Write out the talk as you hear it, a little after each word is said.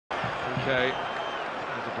Okay,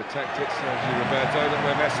 to protect it, Sergio Roberto. Look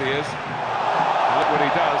where Messi is. And look what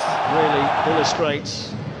he does. Really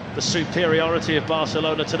illustrates the superiority of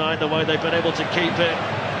Barcelona tonight, the way they've been able to keep it.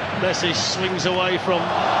 Messi swings away from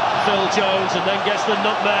Phil Jones and then gets the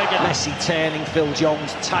nutmeg. Messi turning Phil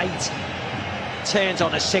Jones tight. Turns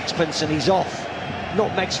on a sixpence and he's off.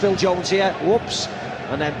 Nutmegs Phil Jones here. Whoops.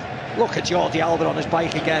 And then look at Jordi Alba on his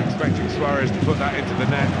bike again. Expecting Suarez to put that into the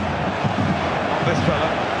net. Not this fella.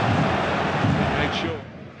 He made sure.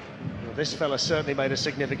 Well, this fella certainly made a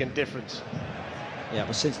significant difference. Yeah,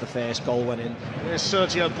 but since the first goal went in. Here's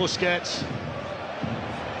Sergio Busquets.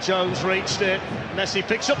 Jones reached it. Messi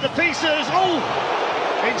picks up the pieces. Oh!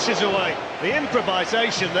 Inches away. The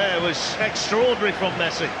improvisation there was extraordinary from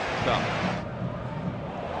Messi. Stop.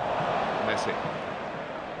 Messi.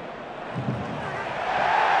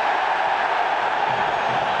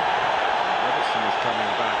 Robertson is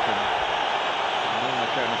coming back and Milner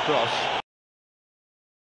came across.